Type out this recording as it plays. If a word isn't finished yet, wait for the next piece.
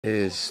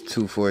It's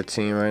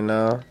 2:14 right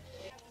now.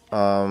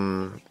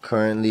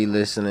 Currently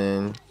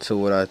listening to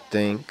what I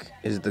think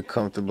is the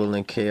Comfortable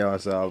in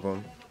Chaos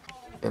album.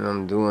 And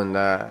I'm doing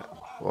that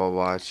while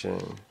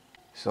watching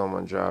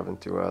someone driving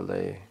through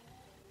LA.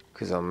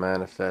 Cause I'm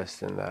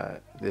manifesting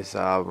that this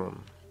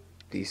album,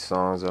 these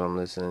songs that I'm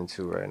listening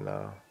to right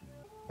now,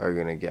 are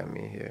gonna get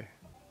me here.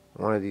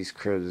 One of these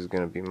cribs is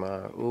gonna be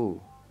mine.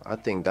 Ooh, I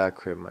think that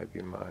crib might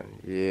be mine.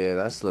 Yeah,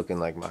 that's looking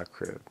like my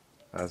crib.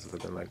 That's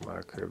looking like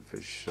my crib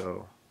for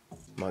sure.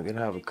 Am I gonna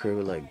have a crib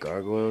with like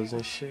gargoyles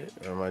and shit?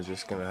 Or am I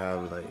just gonna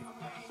have like,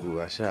 ooh,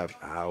 I should have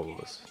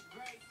owls.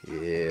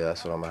 Yeah,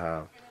 that's what I'm gonna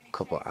have. A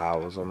couple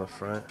owls on the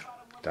front.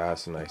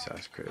 That's a nice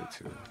ass crib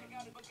too.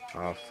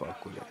 I'll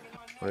fuck with it.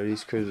 One of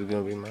these cribs is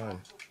gonna be mine.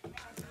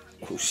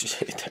 Oh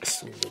shit,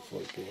 that's the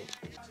fucking.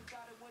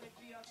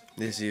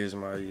 This year's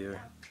my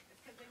year.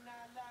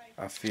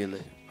 I feel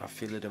it. I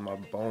feel it in my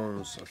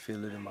bones. I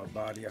feel it in my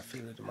body. I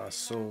feel it in my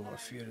soul. I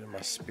feel it in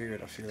my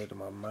spirit. I feel it in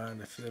my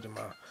mind. I feel it in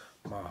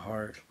my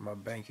heart, my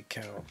bank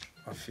account.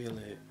 I feel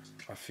it.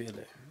 I feel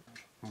it.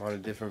 I'm on a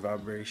different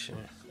vibration.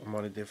 I'm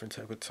on a different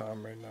type of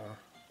time right now.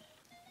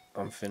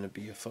 I'm finna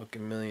be a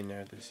fucking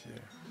millionaire this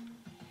year.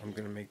 I'm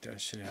gonna make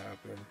that shit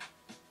happen.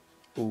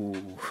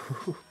 Ooh.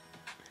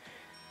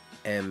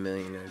 And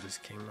Millionaire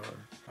just came on.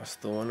 I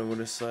still wonder what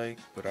it's like,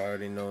 but I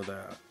already know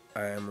that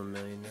I am a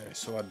millionaire,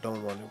 so I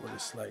don't wonder what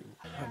it's like.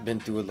 I've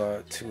been through a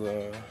lot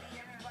to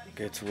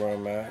get to where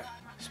I'm at.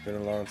 It's been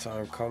a long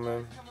time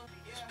coming.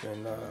 It's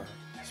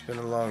been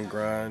a long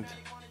grind.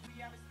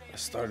 I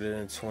started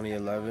in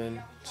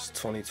 2011. It's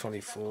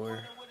 2024.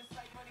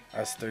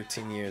 That's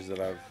 13 years that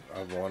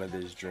I've wanted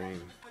this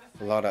dream.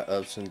 A lot of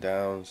ups and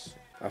downs.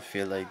 I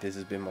feel like this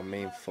has been my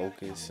main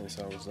focus since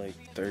I was like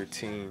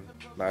 13.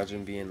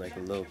 Imagine being like a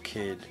little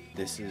kid.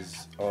 This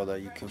is all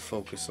that you can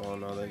focus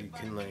on, all that you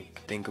can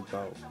like think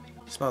about.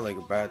 It's not like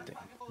a bad thing.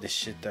 The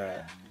shit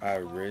that I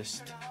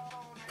risked,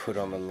 put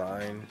on the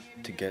line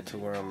to get to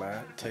where I'm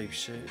at type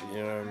shit, you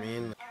know what I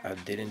mean? I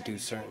didn't do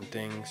certain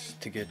things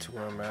to get to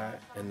where I'm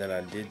at, and then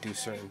I did do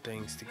certain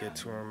things to get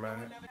to where I'm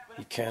at.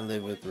 You can't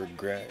live with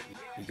regret.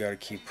 You gotta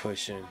keep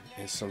pushing,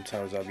 and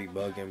sometimes I'll be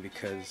bugging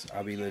because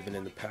I'll be living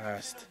in the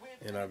past,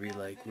 and I'll be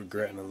like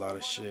regretting a lot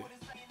of shit.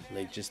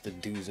 Like just the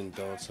do's and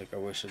don'ts, like I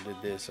wish I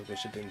did this, I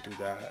wish I didn't do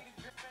that.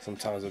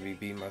 Sometimes I'll be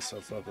beating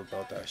myself up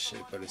about that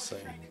shit, but it's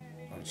like,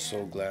 I'm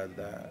so glad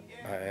that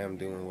I am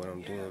doing what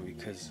I'm doing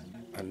because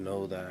I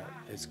know that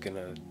it's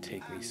gonna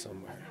take me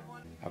somewhere.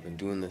 I've been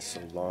doing this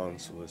so long,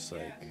 so it's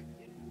like,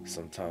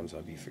 sometimes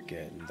I'll be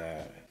forgetting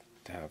that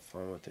to have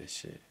fun with this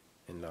shit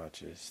and not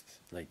just,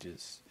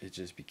 it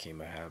just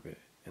became a habit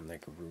and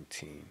like a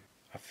routine.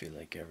 I feel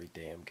like every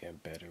day I'm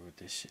getting better with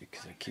this shit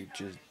because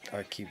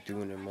I keep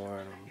doing it more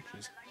and I'm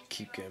just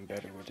keep getting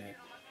better with it.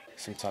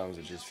 Sometimes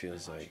it just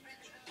feels like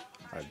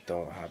I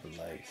don't have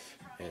a life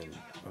and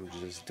I'm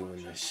just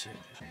doing this shit.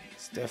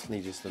 It's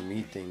definitely just a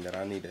me thing that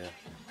I need to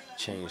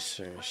change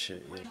certain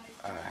shit.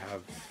 I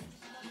have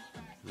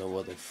no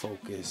other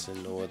focus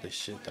and no other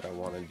shit that I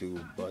want to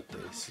do but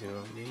this, you know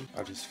what I mean?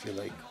 I just feel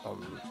like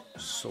I'm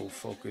so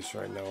focused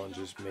right now on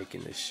just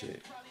making this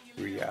shit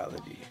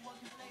reality.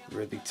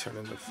 Really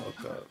turning the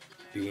fuck up,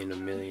 being a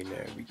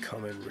millionaire,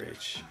 becoming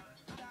rich,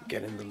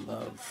 getting the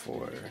love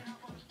for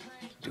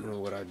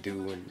doing what I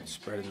do and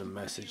spreading the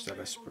message that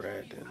I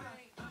spread. And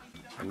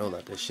I know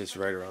that this shit's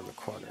right around the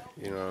corner,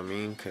 you know what I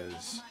mean?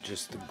 Because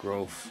just the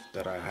growth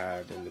that I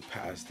had in the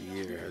past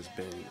year has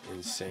been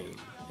insane.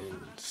 And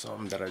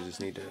something that I just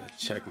need to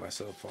check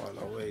myself on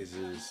always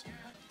is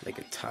like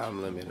a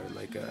time limit or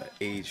like a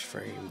age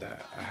frame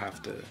that I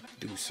have to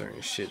do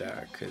certain shit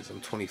at, because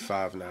I'm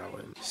 25 now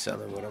and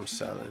selling what I'm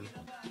selling,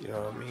 you know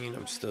what I mean?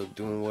 I'm still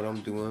doing what I'm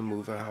doing,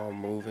 moving how I'm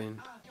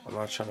moving. I'm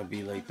not trying to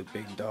be like the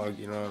big dog,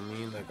 you know what I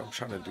mean? Like, I'm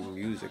trying to do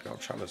music, I'm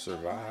trying to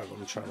survive,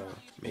 I'm trying to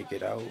make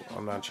it out.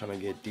 I'm not trying to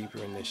get deeper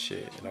in this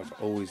shit, and I've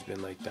always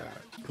been like that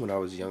when I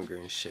was younger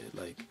and shit.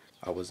 Like,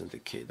 I wasn't the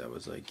kid that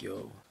was like,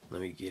 yo,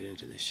 let me get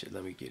into this shit,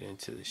 let me get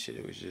into this shit.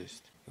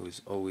 It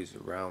was always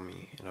around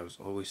me, and I was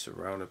always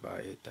surrounded by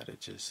it, that it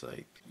just,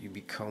 like, you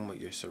become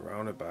what you're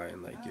surrounded by,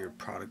 and, like, you're a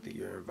product of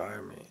your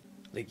environment.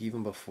 Like,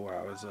 even before,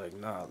 I was like,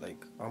 nah,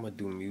 like, I'm gonna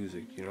do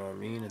music, you know what I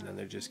mean? And then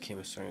there just came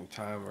a certain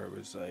time where it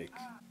was like,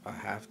 I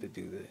have to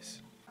do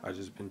this. I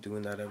just been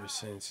doing that ever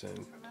since,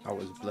 and I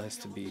was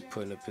blessed to be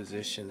put in a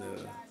position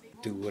to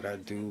do what I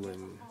do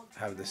and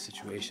have the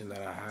situation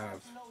that I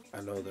have. I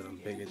know that I'm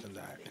bigger than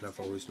that, and I've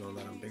always known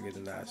that I'm bigger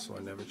than that, so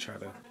I never try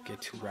to get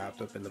too wrapped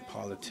up in the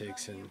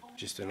politics and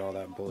just in all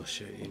that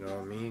bullshit, you know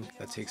what I mean?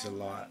 That takes a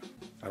lot.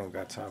 I don't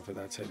got time for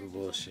that type of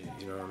bullshit,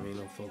 you know what I mean?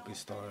 I'm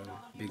focused on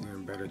bigger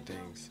and better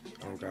things.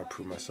 I don't gotta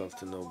prove myself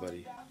to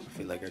nobody. I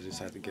feel like I just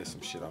have to get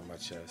some shit off my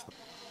chest.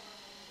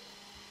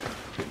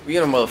 We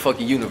in a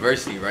motherfucking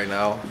university right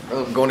now.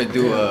 I'm going to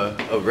do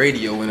a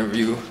radio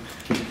interview,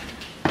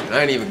 and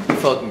I didn't even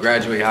fucking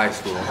graduate high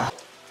school.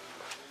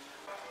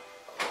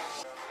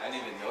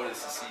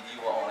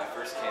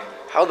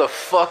 How the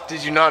fuck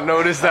did you not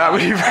notice that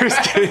when you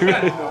first came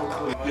in?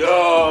 Yo,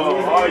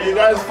 oh, you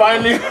guys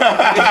finally...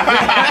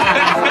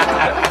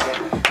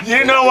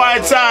 You know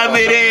what time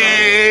it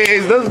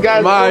is. Those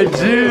guys. My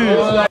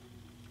G.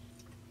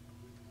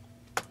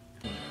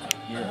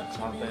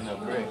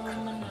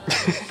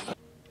 I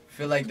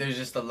feel like there's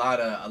just a lot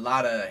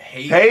of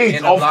hate. Hate,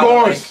 and of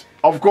course.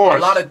 Of course. A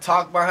lot of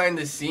talk behind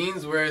the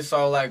scenes where it's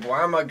all like,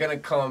 why am I gonna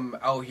come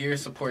out here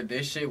support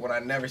this shit when I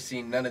never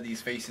seen none of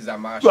these faces at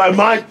my show? Like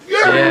mine.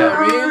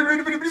 Yeah.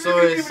 So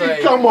it's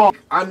like, come on.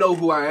 I know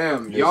who I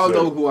am. Yes, Y'all sir.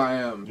 know who I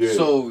am. Yeah.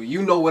 So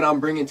you know what I'm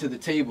bringing to the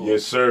table.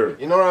 Yes, sir.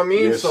 You know what I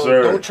mean? Yes, so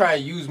sir. don't try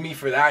to use me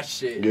for that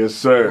shit. Yes,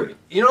 sir.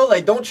 You know,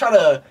 like, don't try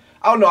to.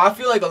 I don't know. I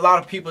feel like a lot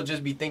of people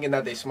just be thinking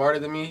that they smarter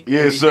than me.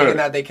 Yes, sir. Thinking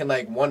that they can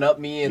like one up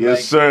me and Yes,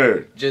 like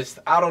sir. just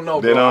I don't know.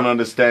 They bro. don't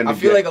understand. I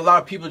feel like a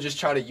lot of people just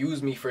try to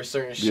use me for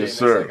certain shit. Yes, and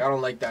sir. It's like, I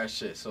don't like that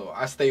shit, so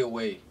I stay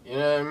away. You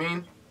know what I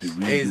mean?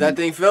 Hey, is that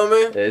thing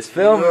filming? It's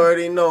filming. You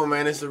already know,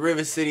 man. It's the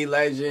River City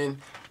legend,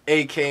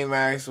 AK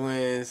Max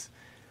Wins.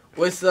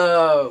 What's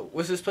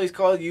this place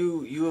called?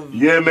 UMFM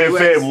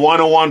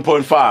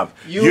 101.5.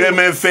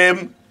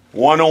 UMFM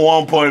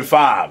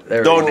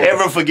 101.5. Don't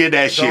ever forget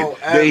that shit.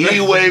 The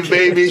heat wave,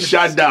 baby,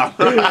 shut down.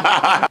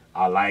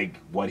 I like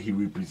what he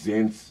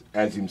represents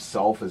as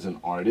himself as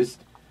an artist.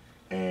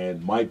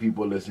 And my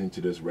people listening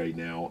to this right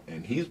now,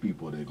 and his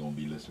people that are going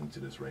to be listening to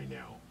this right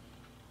now,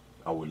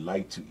 I would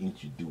like to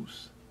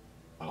introduce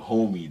a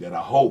homie that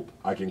I hope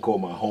I can call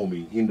my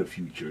homie in the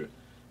future.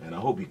 And I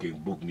hope he can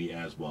book me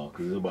as well,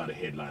 because he's about to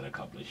headline a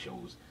couple of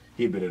shows.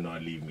 He better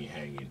not leave me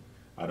hanging.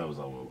 Otherwise,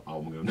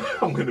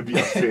 I'm gonna be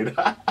upset.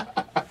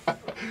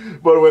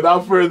 But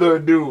without further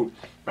ado,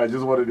 I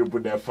just wanted to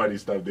put that funny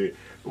stuff there.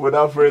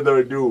 Without further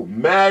ado,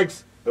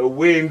 Max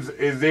Wins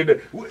is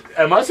in.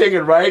 Am I saying it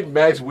right?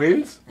 Max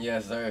Wins?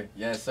 Yes, sir.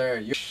 Yes, sir.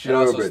 It Sure,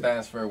 also but-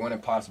 stands for When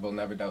Impossible,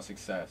 Never Doubt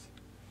Success.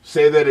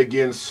 Say that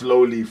again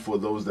slowly for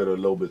those that are a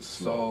little bit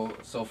slow.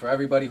 So for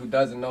everybody who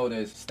doesn't know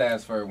this,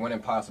 stands for When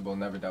Impossible,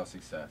 Never Doubt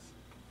Success.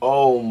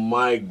 Oh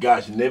my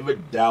gosh, never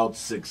doubt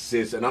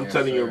success. And I'm Yes,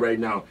 telling you sir. right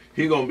now,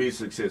 he's gonna be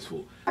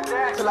successful. Till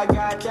I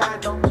got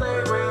that, don't play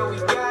around, we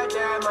got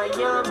that, my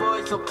young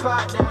boys, so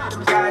pop that,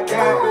 got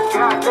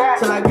that.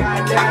 Till I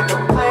got that,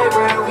 don't play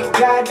around, we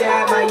got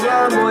that, my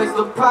young boys,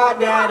 so pop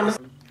that.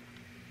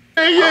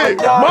 Hey,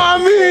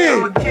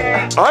 mommy!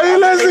 Are you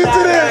listening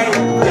to this?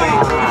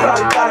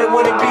 Thought it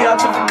wouldn't be up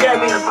to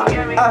forget me.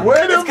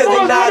 Where the It's 'cause they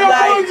fuck not are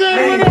like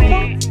the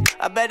me.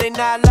 I bet they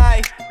not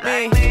like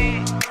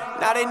me.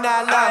 Now they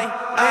not like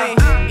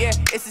me. Yeah,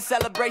 it's a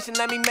celebration,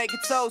 let me make a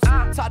toast.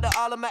 Talk to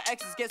all of my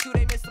exes, guess who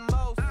they miss the most?